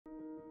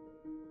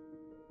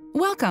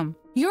Welcome!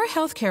 Your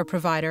healthcare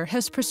provider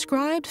has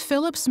prescribed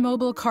Philips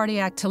Mobile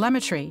Cardiac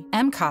Telemetry,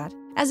 MCOT,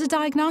 as a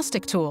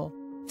diagnostic tool.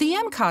 The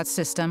MCOT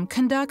system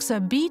conducts a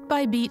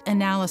beat-by-beat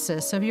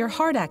analysis of your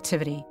heart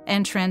activity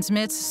and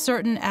transmits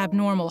certain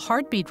abnormal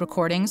heartbeat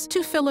recordings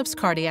to Philips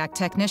cardiac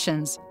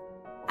technicians.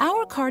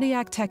 Our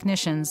cardiac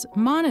technicians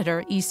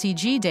monitor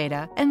ECG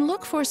data and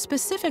look for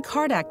specific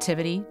heart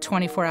activity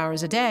 24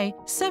 hours a day,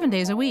 7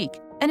 days a week,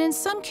 and in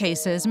some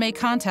cases may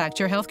contact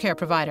your healthcare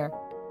provider.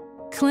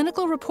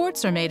 Clinical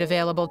reports are made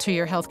available to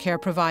your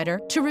healthcare provider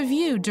to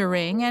review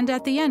during and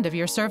at the end of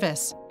your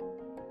service.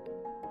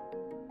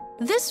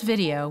 This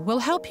video will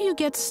help you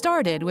get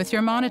started with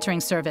your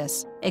monitoring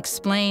service,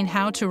 explain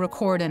how to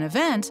record an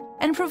event,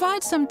 and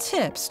provide some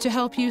tips to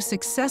help you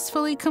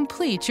successfully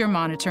complete your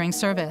monitoring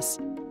service.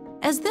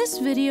 As this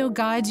video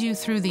guides you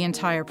through the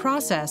entire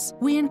process,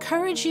 we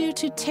encourage you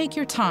to take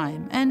your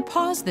time and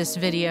pause this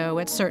video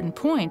at certain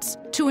points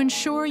to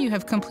ensure you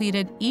have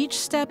completed each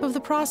step of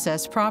the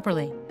process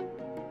properly.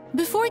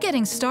 Before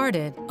getting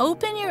started,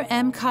 open your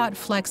MCOT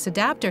Flex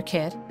adapter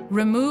kit,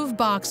 remove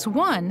box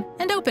 1,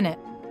 and open it.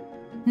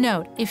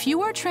 Note, if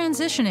you are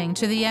transitioning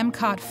to the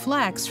MCOT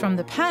Flex from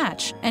the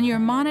patch and your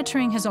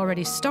monitoring has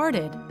already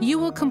started, you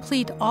will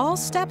complete all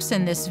steps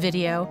in this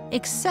video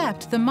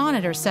except the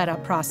monitor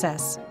setup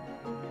process.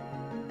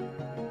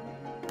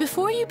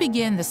 Before you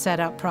begin the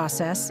setup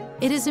process,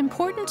 it is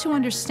important to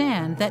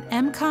understand that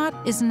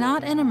MCOT is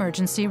not an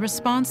emergency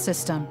response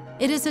system.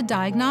 It is a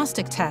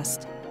diagnostic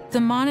test. The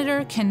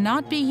monitor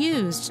cannot be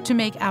used to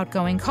make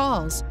outgoing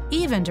calls,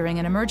 even during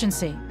an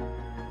emergency.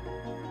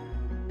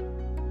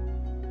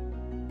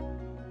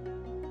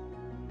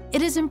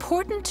 It is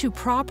important to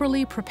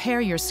properly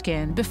prepare your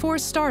skin before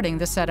starting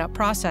the setup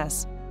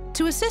process.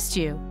 To assist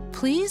you,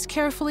 please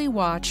carefully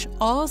watch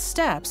all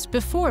steps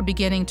before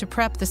beginning to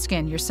prep the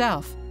skin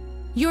yourself.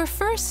 Your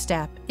first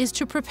step is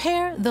to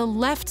prepare the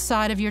left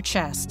side of your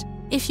chest.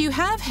 If you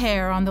have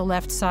hair on the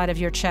left side of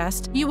your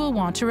chest, you will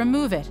want to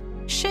remove it.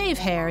 Shave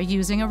hair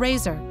using a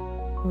razor.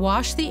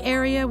 Wash the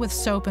area with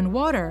soap and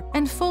water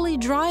and fully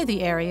dry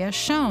the area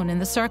shown in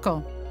the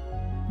circle.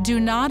 Do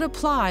not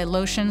apply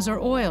lotions or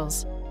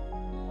oils.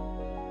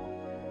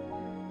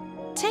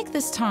 Take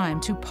this time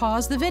to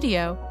pause the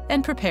video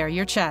and prepare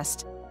your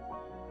chest.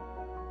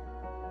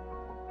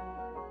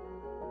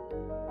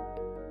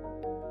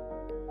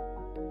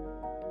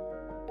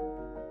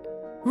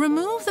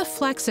 Remove the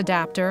Flex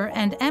adapter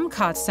and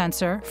MCOT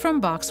sensor from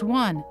box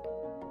 1.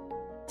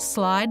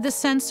 Slide the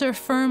sensor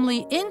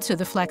firmly into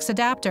the Flex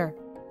adapter.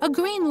 A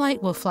green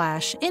light will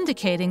flash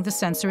indicating the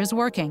sensor is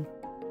working.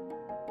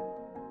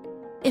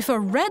 If a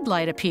red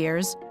light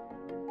appears,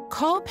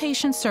 call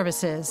patient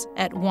services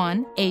at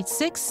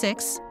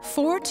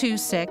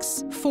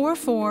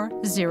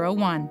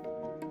 1-866-426-4401.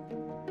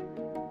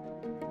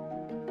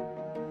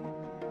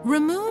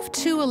 Remove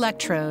 2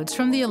 electrodes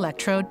from the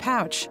electrode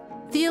pouch.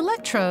 The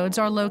electrodes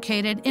are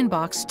located in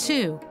box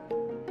 2.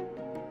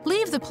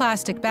 Leave the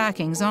plastic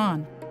backings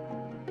on.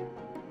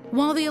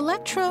 While the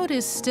electrode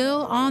is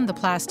still on the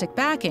plastic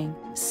backing,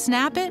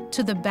 snap it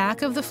to the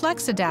back of the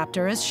Flex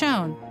adapter as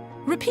shown.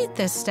 Repeat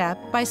this step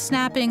by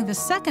snapping the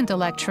second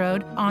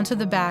electrode onto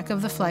the back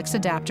of the Flex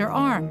adapter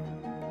arm.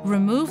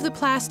 Remove the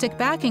plastic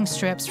backing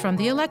strips from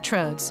the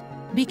electrodes.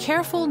 Be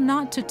careful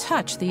not to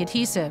touch the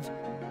adhesive.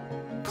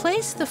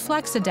 Place the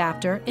Flex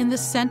adapter in the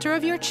center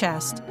of your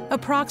chest,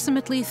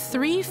 approximately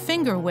 3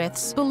 finger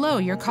widths below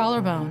your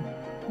collarbone.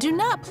 Do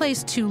not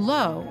place too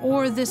low,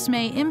 or this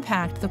may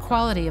impact the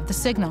quality of the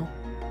signal.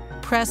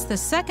 Press the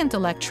second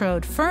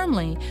electrode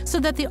firmly so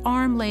that the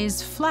arm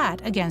lays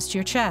flat against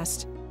your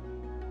chest.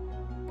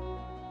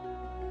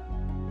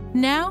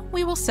 Now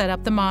we will set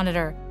up the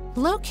monitor.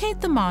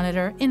 Locate the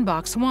monitor in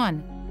box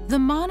 1. The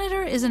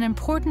monitor is an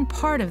important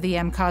part of the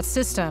MCOT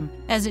system,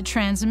 as it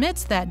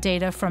transmits that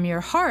data from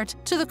your heart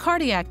to the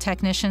cardiac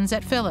technicians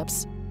at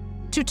Philips.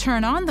 To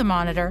turn on the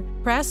monitor,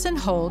 press and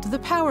hold the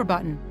power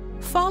button.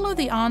 Follow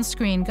the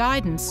on-screen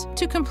guidance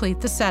to complete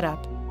the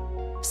setup.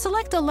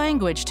 Select a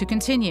language to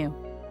continue.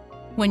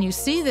 When you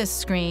see this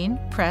screen,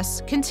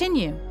 press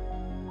Continue.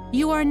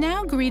 You are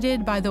now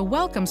greeted by the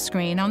Welcome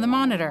screen on the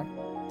monitor.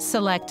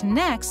 Select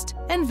Next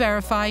and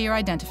verify your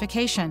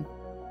identification.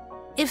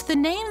 If the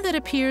name that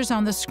appears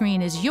on the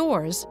screen is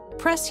yours,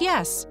 press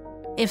Yes.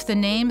 If the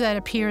name that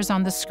appears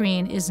on the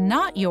screen is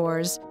not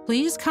yours,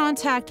 please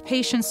contact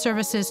Patient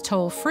Services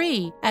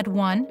toll-free at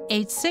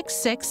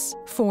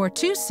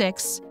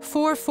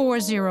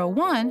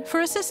 1-866-426-4401 for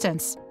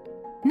assistance.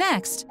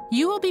 Next,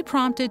 you will be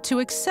prompted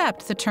to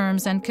accept the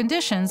terms and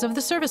conditions of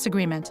the service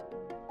agreement.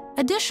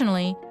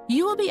 Additionally,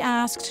 you will be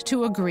asked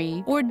to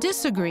agree or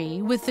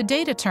disagree with the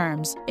data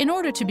terms in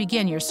order to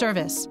begin your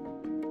service.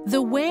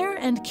 The Wear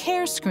and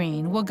Care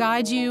screen will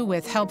guide you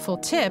with helpful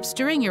tips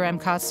during your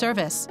MCOT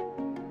service.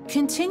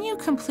 Continue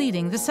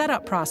completing the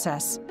setup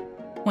process.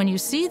 When you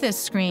see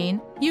this screen,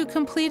 you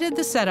completed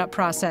the setup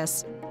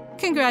process.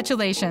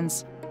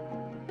 Congratulations!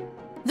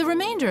 The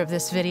remainder of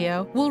this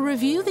video will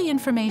review the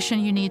information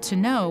you need to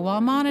know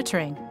while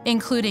monitoring,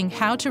 including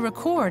how to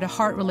record a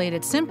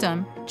heart-related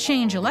symptom,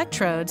 change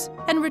electrodes,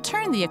 and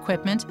return the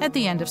equipment at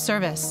the end of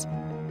service.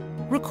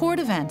 Record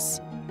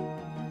events.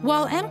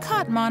 While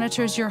MCOT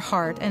monitors your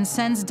heart and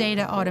sends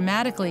data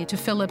automatically to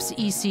Philips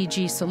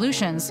ECG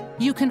solutions,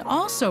 you can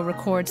also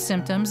record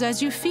symptoms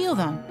as you feel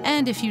them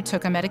and if you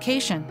took a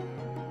medication.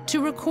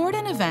 To record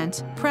an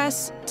event,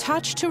 press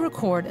Touch to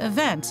Record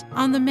Event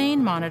on the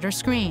main monitor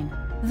screen.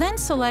 Then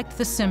select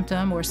the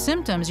symptom or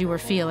symptoms you were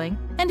feeling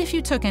and if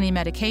you took any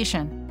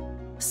medication.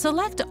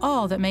 Select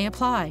all that may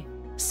apply.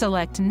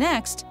 Select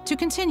Next to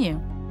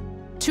continue.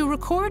 To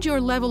record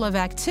your level of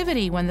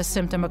activity when the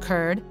symptom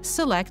occurred,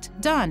 select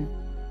Done.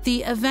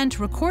 The Event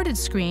Recorded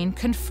screen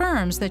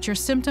confirms that your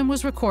symptom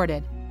was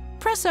recorded.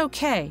 Press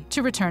OK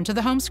to return to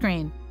the home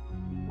screen.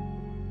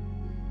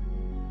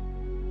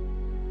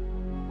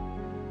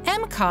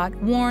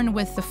 MCOT worn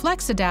with the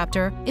Flex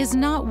adapter is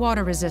not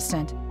water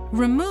resistant.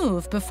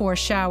 Remove before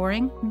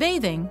showering,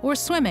 bathing, or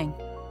swimming.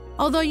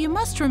 Although you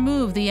must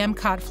remove the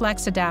MCOT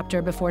Flex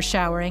adapter before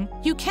showering,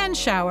 you can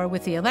shower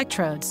with the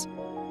electrodes.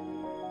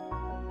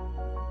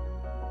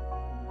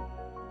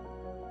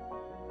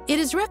 It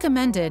is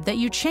recommended that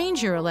you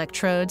change your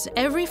electrodes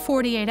every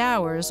 48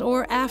 hours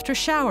or after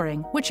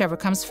showering, whichever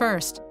comes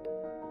first.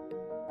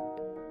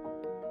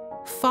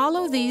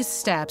 Follow these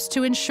steps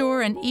to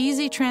ensure an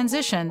easy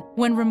transition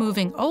when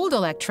removing old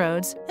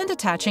electrodes and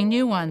attaching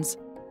new ones.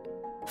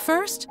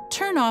 First,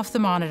 turn off the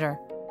monitor.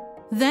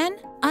 Then,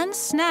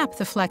 unsnap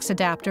the Flex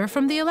adapter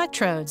from the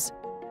electrodes.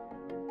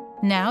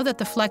 Now that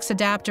the Flex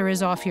adapter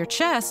is off your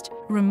chest,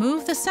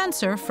 remove the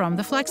sensor from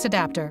the Flex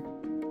adapter.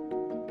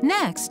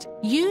 Next,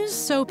 use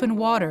soap and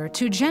water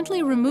to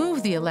gently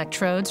remove the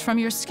electrodes from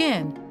your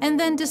skin and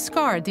then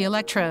discard the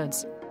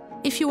electrodes.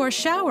 If you are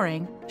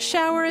showering,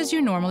 shower as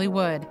you normally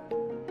would.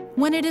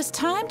 When it is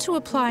time to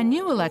apply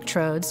new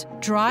electrodes,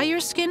 dry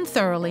your skin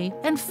thoroughly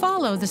and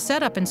follow the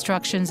setup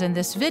instructions in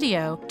this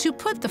video to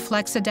put the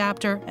Flex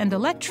adapter and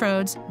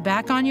electrodes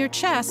back on your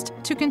chest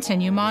to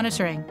continue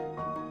monitoring.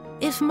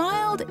 If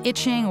mild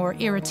itching or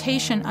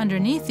irritation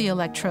underneath the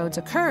electrodes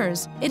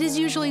occurs, it is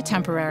usually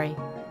temporary.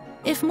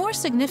 If more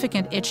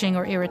significant itching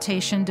or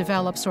irritation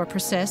develops or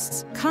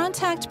persists,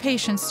 contact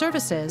patient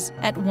services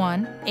at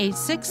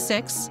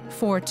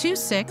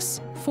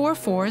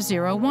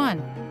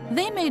 1-866-426-4401.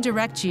 They may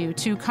direct you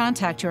to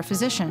contact your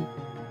physician.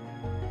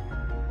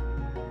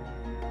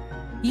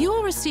 You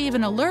will receive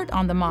an alert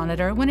on the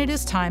monitor when it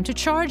is time to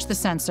charge the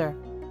sensor.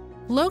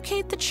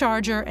 Locate the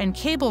charger and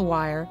cable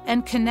wire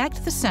and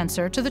connect the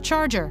sensor to the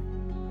charger.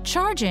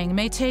 Charging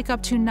may take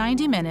up to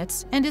 90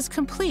 minutes and is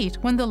complete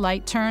when the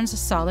light turns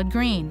solid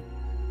green.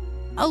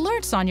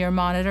 Alerts on your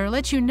monitor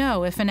let you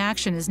know if an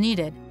action is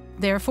needed.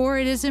 Therefore,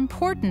 it is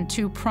important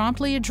to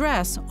promptly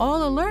address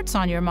all alerts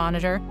on your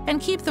monitor and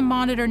keep the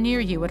monitor near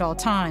you at all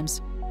times.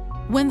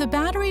 When the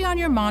battery on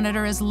your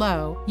monitor is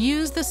low,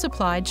 use the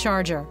supplied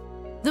charger.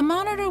 The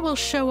monitor will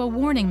show a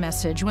warning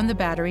message when the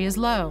battery is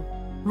low.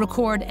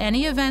 Record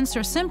any events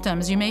or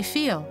symptoms you may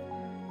feel.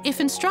 If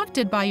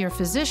instructed by your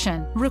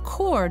physician,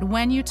 record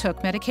when you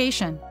took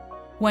medication.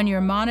 When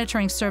your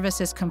monitoring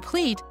service is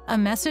complete, a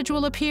message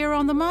will appear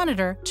on the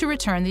monitor to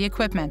return the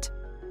equipment.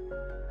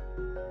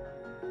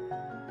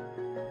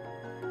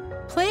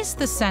 Place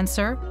the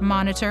sensor,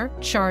 monitor,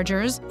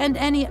 chargers, and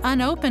any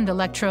unopened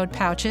electrode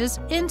pouches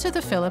into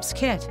the Philips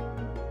kit.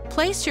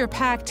 Place your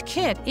packed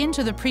kit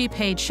into the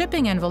prepaid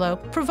shipping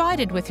envelope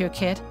provided with your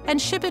kit and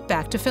ship it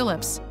back to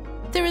Philips.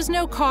 There is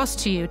no cost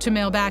to you to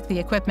mail back the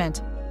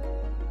equipment.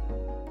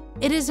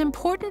 It is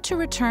important to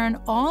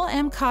return all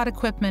MCOT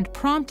equipment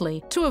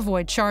promptly to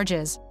avoid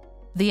charges.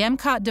 The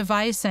MCOT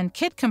device and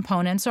kit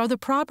components are the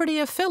property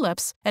of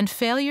Philips, and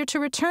failure to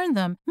return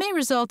them may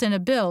result in a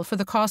bill for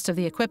the cost of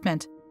the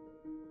equipment.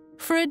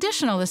 For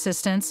additional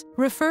assistance,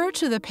 refer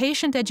to the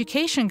patient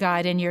education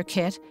guide in your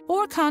kit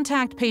or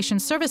contact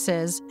patient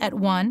services at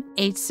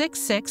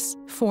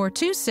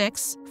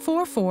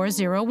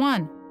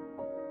 1-866-426-4401.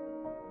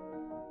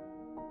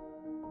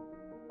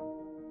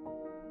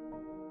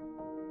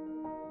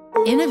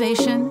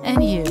 Innovation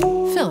and you,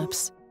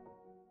 Philips.